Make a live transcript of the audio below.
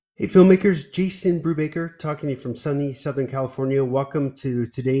Hey, filmmakers, Jason Brubaker talking to you from sunny Southern California. Welcome to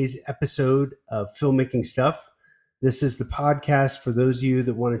today's episode of Filmmaking Stuff. This is the podcast for those of you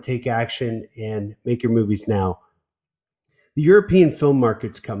that want to take action and make your movies now. The European film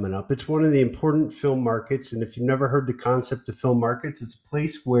market's coming up. It's one of the important film markets, and if you've never heard the concept of film markets, it's a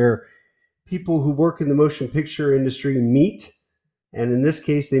place where people who work in the motion picture industry meet, and in this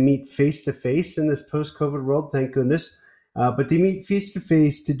case, they meet face-to-face in this post-COVID world, thank goodness. But they meet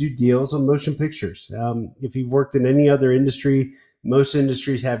face-to-face to do deals on motion pictures. If you've worked in any other industry, most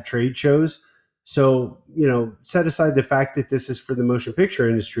industries have trade shows. So, set aside the fact that this is for the motion picture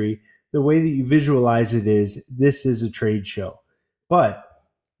industry, the way that you visualize it is this is a trade show. But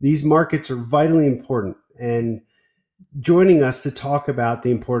these markets are vitally important. And joining us to talk about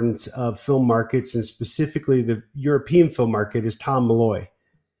the importance of film markets and specifically the European film market is Tom Malloy.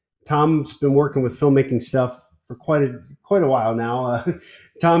 Tom's been working with filmmaking stuff for quite a while now.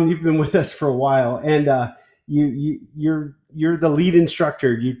 Tom, you've been with us for a while, and you're the lead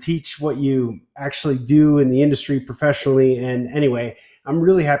instructor. You teach what you actually do in the industry professionally. And anyway, I'm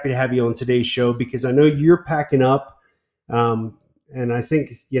really happy to have you on today's show because I know you're packing up, and I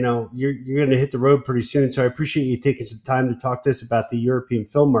think you're going to hit the road pretty soon. So I appreciate you taking some time to talk to us about the European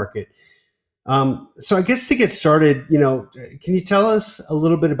film market. So I guess to get started, can you tell us a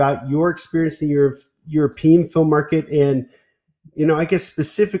little bit about your experience in your European film market? And, I guess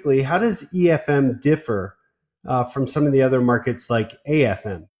specifically, how does EFM differ from some of the other markets like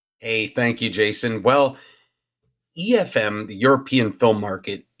AFM? Hey, thank you, Jason. Well, EFM, the European film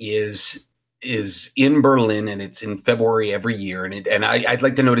market, is in Berlin, and it's in February every year. And I'd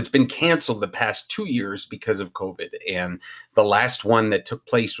like to note it's been canceled the past 2 years because of COVID. And the last one that took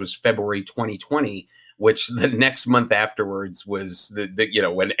place was February 2020, which the next month afterwards was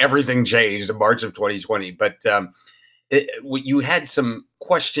when everything changed in March of 2020. But you had some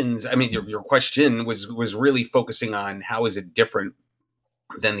questions. I mean, your question was really focusing on how is it different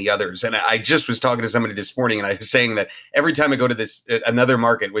than the others. And I just was talking to somebody this morning, and I was saying that every time I go to this another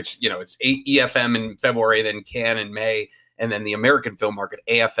market, which it's EFM in February, then Cannes in May, and then the American film market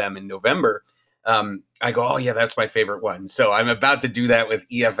AFM in November. I go, oh yeah, that's my favorite one. So I'm about to do that with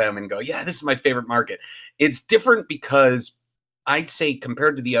EFM and go, yeah, this is my favorite market. It's different because I'd say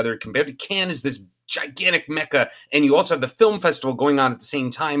compared to Cannes is this gigantic mecca. And you also have the film festival going on at the same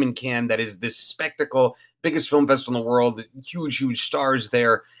time in Cannes. That is this spectacle, biggest film festival in the world, huge stars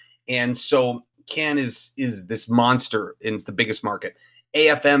there. And so Cannes is this monster, and it's the biggest market.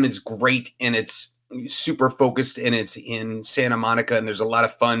 AFM is great, and it's super focused, and it's in Santa Monica, and there's a lot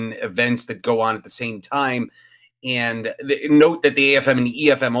of fun events that go on at the same time. And note that the AFM and the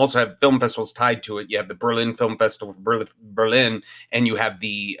EFM also have film festivals tied to it. You have the Berlin Film Festival for Berlin, and you have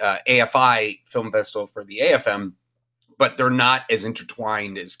the AFI Film Festival for the AFM, but they're not as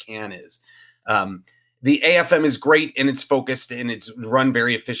intertwined as Cannes is. The AFM is great, and it's focused, and it's run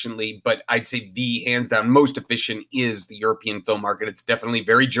very efficiently, but I'd say the hands down most efficient is the European film market. It's definitely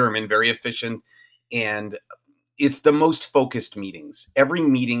very German, very efficient, and it's the most focused meetings. Every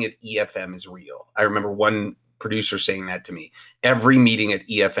meeting at EFM is real. I remember one producer saying that to me. Every meeting at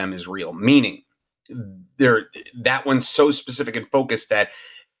EFM is real, meaning that one's so specific and focused that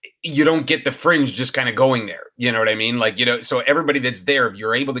you don't get the fringe just kind of going there. You know what I mean? So everybody that's there, if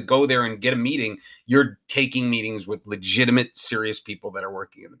you're able to go there and get a meeting, you're taking meetings with legitimate, serious people that are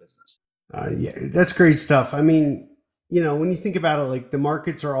working in the business. Yeah, that's great stuff. I mean, when you think about it, like the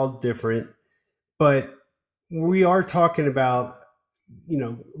markets are all different, but we are talking about,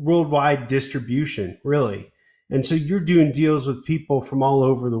 worldwide distribution, really. And so you're doing deals with people from all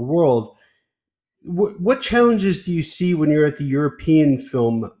over the world. What challenges do you see when you're at the European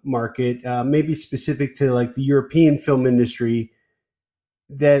film market, maybe specific to like the European film industry,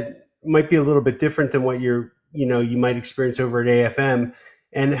 that might be a little bit different than what you might experience over at AFM?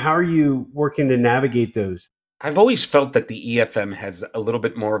 And how are you working to navigate those? I've always felt that the EFM has a little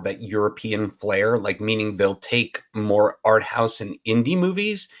bit more of that European flair, like meaning they'll take more art house and indie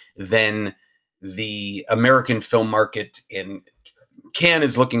movies than the American film market. In Cannes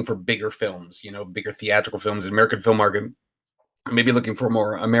is looking for bigger films, bigger theatrical films. The American film market maybe looking for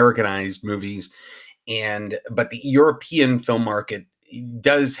more Americanized movies. But the European film market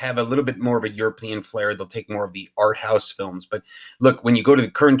does have a little bit more of a European flair. They'll take more of the art house films. But look, when you go to the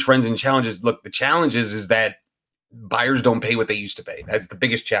current trends and challenges, the challenges is that buyers don't pay what they used to pay. That's the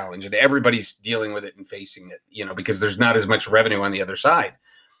biggest challenge. And everybody's dealing with it and facing it, because there's not as much revenue on the other side.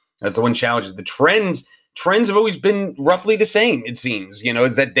 That's the one challenge. The trends have always been roughly the same, it seems,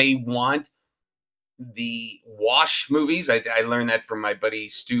 is that they want the wash movies. I learned that from my buddy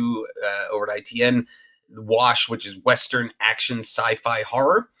Stu over at ITN. The wash, which is Western action sci-fi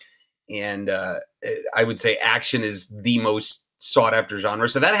horror. and I would say action is the most sought after genre.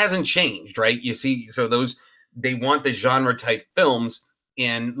 So that hasn't changed, right? You see, so they want the genre type films.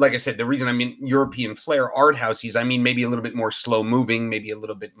 And like I said, the reason I mean European flair art houses, I mean maybe a little bit more slow moving, maybe a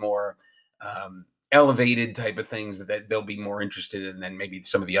little bit more elevated type of things that they'll be more interested in than maybe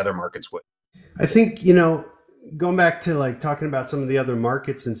some of the other markets would. I think, going back to like talking about some of the other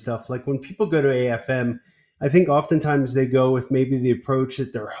markets and stuff, like when people go to AFM, I think oftentimes they go with maybe the approach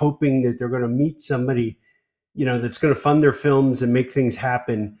that they're hoping that they're going to meet somebody, that's going to fund their films and make things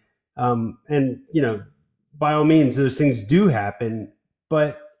happen. And, by all means, those things do happen.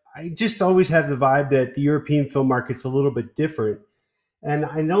 But I just always have the vibe that the European film market's a little bit different. And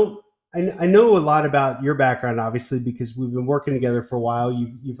I know a lot about your background, obviously, because we've been working together for a while.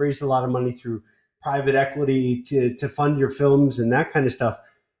 You've raised a lot of money through private equity to fund your films and that kind of stuff.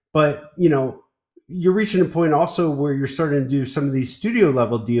 But, you're reaching a point also where you're starting to do some of these studio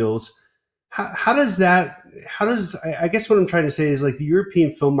level deals. I guess what I'm trying to say is like the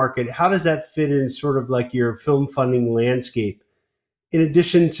European film market, how does that fit in sort of like your film funding landscape? In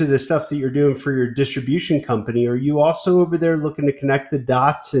addition to the stuff that you're doing for your distribution company, are you also over there looking to connect the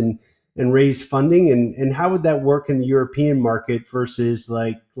dots and raise funding? And how would that work in the European market versus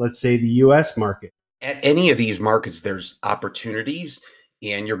like, let's say the US market? At any of these markets, there's opportunities,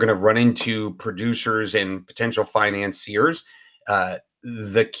 and you're going to run into producers and potential financiers.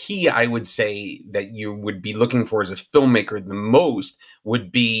 The key, I would say, that you would be looking for as a filmmaker the most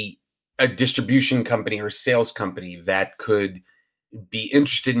would be a distribution company or a sales company that could be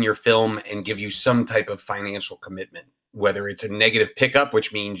interested in your film and give you some type of financial commitment, whether it's a negative pickup,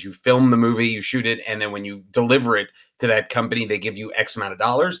 which means you film the movie, you shoot it, and then when you deliver it to that company, they give you X amount of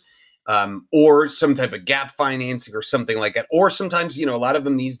dollars, or some type of gap financing or something like that. Or sometimes, a lot of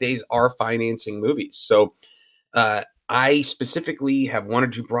them these days are financing movies. So I specifically have one or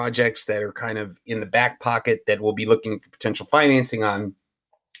two projects that are kind of in the back pocket that we'll be looking for potential financing on.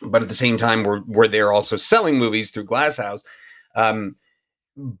 But at the same time, we're there also selling movies through Glasshouse.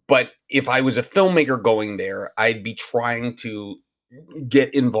 But if I was a filmmaker going there, I'd be trying to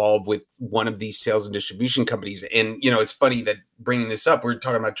get involved with one of these sales and distribution companies. And, it's funny that bringing this up, we were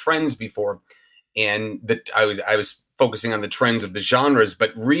talking about trends before, and that I was focusing on the trends of the genres,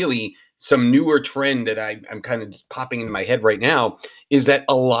 but really some newer trend that I'm kind of just popping into my head right now is that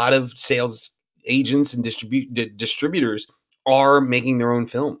a lot of sales agents and distributors are making their own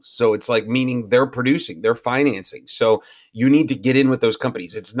films. So it's like, meaning they're producing, they're financing. So you need to get in with those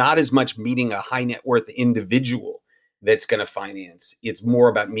companies. It's not as much meeting a high net worth individual that's going to finance. It's more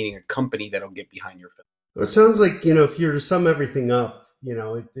about meeting a company that'll get behind your film. Well, it sounds like, if you're to sum everything up,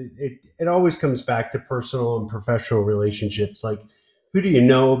 it always comes back to personal and professional relationships. Like, who do you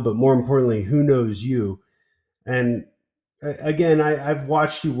know? But more importantly, who knows you? And again, I've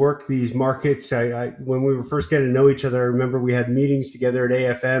watched you work these markets. When we were first getting to know each other, I remember we had meetings together at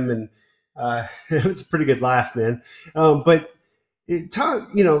AFM, and it was a pretty good laugh, man. But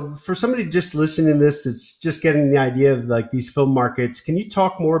for somebody just listening to this, it's just getting the idea of like these film markets. Can you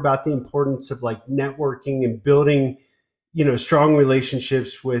talk more about the importance of like networking and building, strong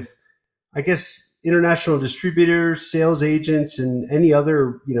relationships with, I guess, international distributors, sales agents, and any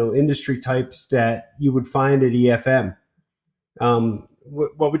other, industry types that you would find at EFM?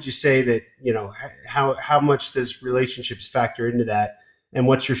 What would you say that, how much does relationships factor into that, and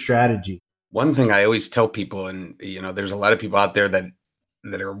what's your strategy? One thing I always tell people, and there's a lot of people out there that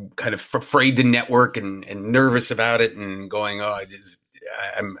are kind of afraid to network and nervous about it and going,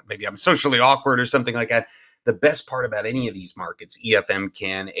 maybe I'm socially awkward or something like that. The best part about any of these markets, EFM,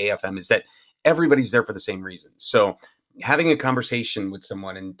 AFM, is that everybody's there for the same reason. So having a conversation with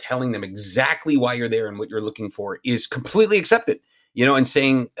someone and telling them exactly why you're there and what you're looking for is completely accepted. And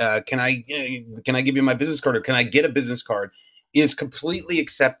saying, can I give you my business card, or can I get a business card, is completely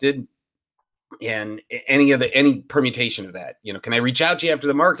accepted. And any permutation of that, can I reach out to you after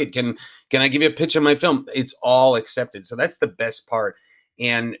the market? Can I give you a pitch of my film? It's all accepted. So that's the best part.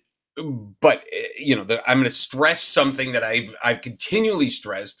 But I'm going to stress something that I've continually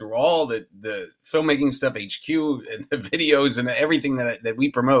stressed through all the filmmaking stuff, HQ and the videos and everything that we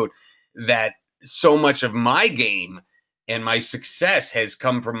promote, that so much of my game and my success has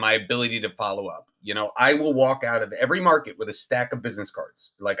come from my ability to follow up. I will walk out of every market with a stack of business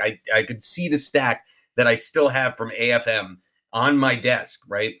cards. Like I could see the stack that I still have from AFM on my desk,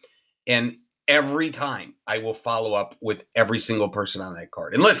 right? And every time I will follow up with every single person on that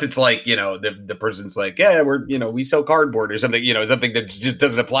card, unless it's like, the person's like, yeah, we sell cardboard or something, something that just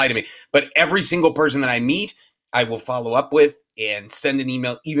doesn't apply to me. But every single person that I meet, I will follow up with and send an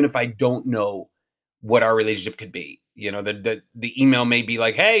email, even if I don't know what our relationship could be. The email may be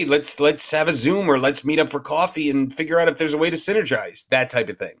like, hey, let's have a Zoom or let's meet up for coffee and figure out if there's a way to synergize, that type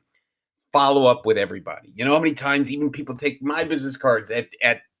of thing. Follow up with everybody. You know how many times even people take my business cards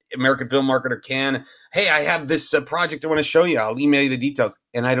at American Film Marketer can, hey, I have this project I want to show you. I'll email you the details.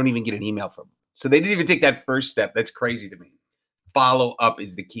 And I don't even get an email from them. So they didn't even take that first step. That's crazy to me. Follow up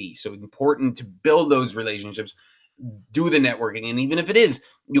is the key. So important to build those relationships, do the networking. And even if it is,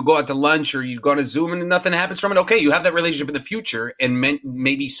 you go out to lunch or you go on a Zoom and nothing happens from it, okay, you have that relationship in the future. And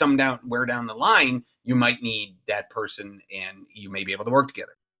maybe somewhere down the line, you might need that person and you may be able to work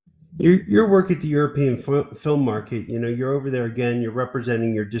together. Your work at the European film market, you're over there again, you're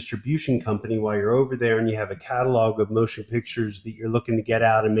representing your distribution company while you're over there, and you have a catalog of motion pictures that you're looking to get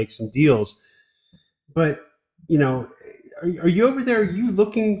out and make some deals. But, are you over there? Are you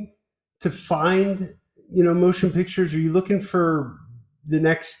looking to find, motion pictures? Are you looking for the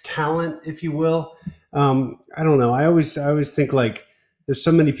next talent, if you will? I don't know. I always think like, there's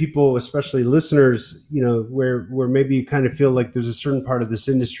so many people, especially listeners, where maybe you kind of feel like there's a certain part of this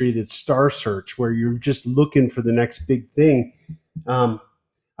industry that's star search, where you're just looking for the next big thing.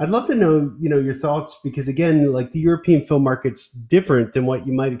 I'd love to know, your thoughts, because again, like the European film market's different than what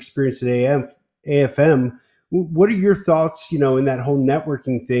you might experience at AFM. What are your thoughts, in that whole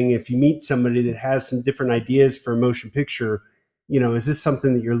networking thing? If you meet somebody that has some different ideas for a motion picture, is this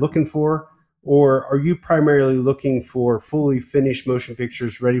something that you're looking for? Or are you primarily looking for fully finished motion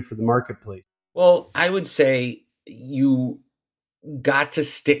pictures ready for the marketplace? Well, I would say you got to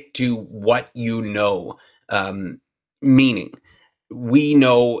stick to what you know. Meaning, we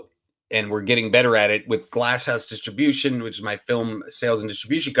know, and we're getting better at it with Glasshouse Distribution, which is my film sales and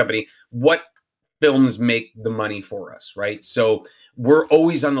distribution company, what films make the money for us, right? So we're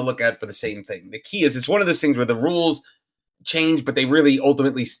always on the lookout for the same thing. The key is, it's one of those things where the rules change, but they really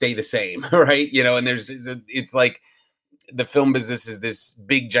ultimately stay the same, right? And it's like the film business is this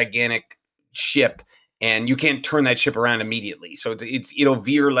big, gigantic ship, and you can't turn that ship around immediately. So it's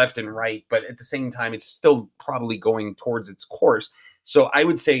veer left and right, but at the same time, it's still probably going towards its course. So I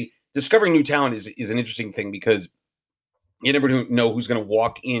would say discovering new talent is an interesting thing, because you never know who's going to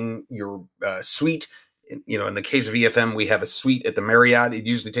walk in your suite. In the case of EFM, we have a suite at the Marriott. It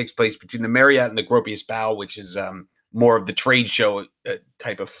usually takes place between the Marriott and the Gropius Bow, which is more of the trade show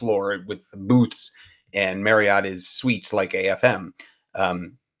type of floor with the booths, and Marriott is suites like AFM.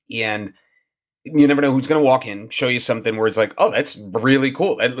 And you never know who's going to walk in, show you something where it's like, oh, that's really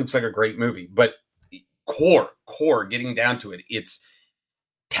cool. That looks like a great movie. But core, getting down to it, it's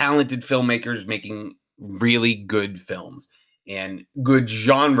talented filmmakers making really good films and good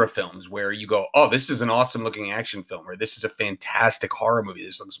genre films where you go, oh, this is an awesome looking action film, or this is a fantastic horror movie.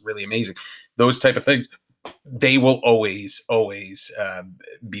 This looks really amazing. Those type of things, they will always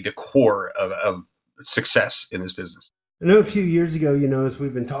be the core of success in this business. I know a few years ago, as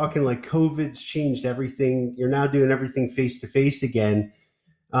we've been talking, like COVID's changed everything. You're now doing everything face to face again.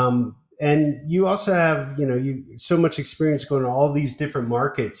 And you also have, you so much experience going to all these different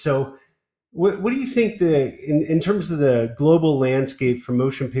markets. So what do you think in terms of the global landscape for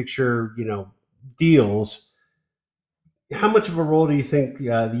motion picture, deals, how much of a role do you think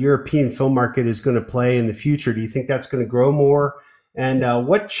the European film market is going to play in the future? Do you think that's going to grow more? And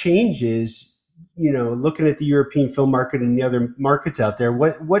what changes, looking at the European film market and the other markets out there,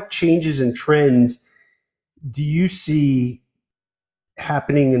 what changes and trends do you see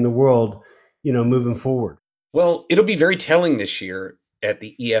happening in the world, moving forward? Well, it'll be very telling this year at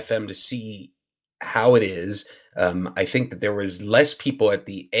the EFM to see how it is. I think that there was less people at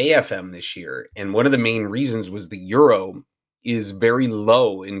the AFM this year, and one of the main reasons was the euro is very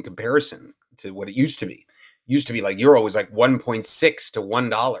low in comparison to what it used to be. Used to be like euro was like 1.6 to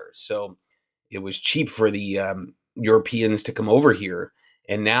 $1, so it was cheap for the Europeans to come over here,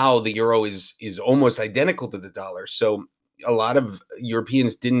 and now the euro is almost identical to the dollar. So a lot of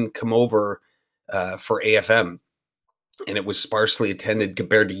Europeans didn't come over for AFM, and it was sparsely attended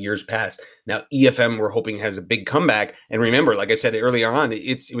compared to years past. Now EFM, we're hoping, has a big comeback. And remember, like I said earlier on,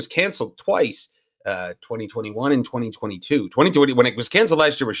 it was canceled twice, 2021 and 2022. 2020, when it was canceled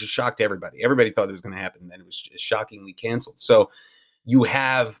last year, was just shocked everybody. Everybody thought it was going to happen, and it was shockingly canceled. So you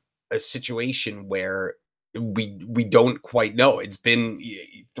have a situation where we don't quite know. It's been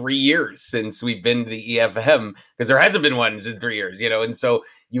 3 years since we've been to the EFM, because there hasn't been one in 3 years, and so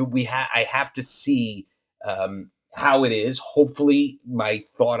I have to see how it is. Hopefully, my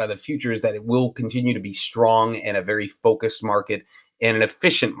thought on the future is that it will continue to be strong and a very focused market and an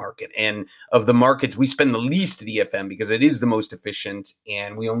efficient market. And of the markets, we spend the least at EFM because it is the most efficient,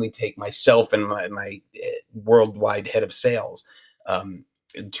 and we only take myself and my worldwide head of sales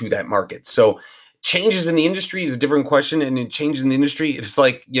to that market. So changes in the industry is a different question, and it changes in the industry. It's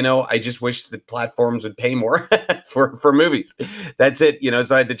like, I just wish the platforms would pay more for movies. That's it.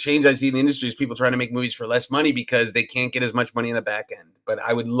 So the change I see in the industry is people trying to make movies for less money because they can't get as much money in the back end. But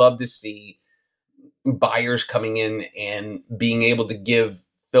I would love to see buyers coming in and being able to give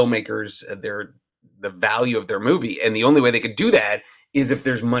filmmakers the value of their movie. And the only way they could do that is if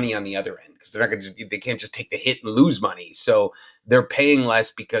there's money on the other end, because they can't just take the hit and lose money. So they're paying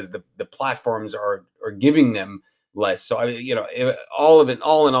less because the platforms are giving them less. So all in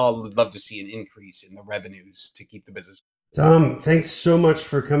all, I'd love to see an increase in the revenues to keep the business. Tom, thanks so much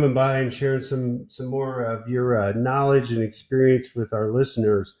for coming by and sharing some more of your knowledge and experience with our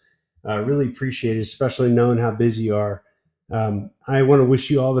listeners. Really appreciate it, especially knowing how busy you are. I want to wish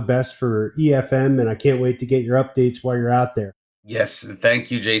you all the best for EFM, and I can't wait to get your updates while you're out there. Yes, thank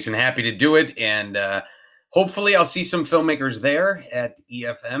you, Jason. Happy to do it, and hopefully I'll see some filmmakers there at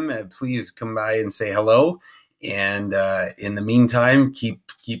EFM. Please come by and say hello. And in the meantime, keep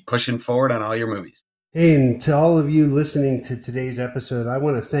pushing forward on all your movies. Hey, and to all of you listening to today's episode, I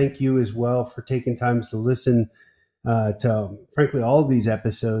want to thank you as well for taking time to listen to, frankly, all of these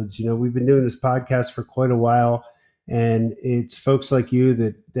episodes. We've been doing this podcast for quite a while, and it's folks like you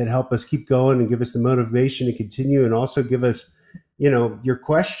that help us keep going and give us the motivation to continue, and also give us, your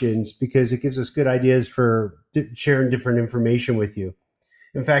questions, because it gives us good ideas for sharing different information with you.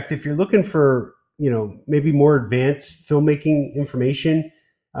 In fact, if you're looking for, maybe more advanced filmmaking information,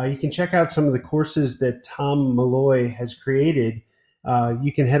 you can check out some of the courses that Tom Malloy has created.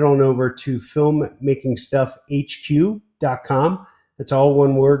 You can head on over to filmmakingstuffhq.com. That's all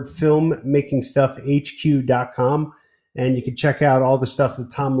one word, filmmakingstuffhq.com. And you can check out all the stuff that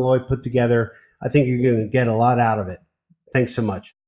Tom Malloy put together. I think you're going to get a lot out of it. Thanks so much.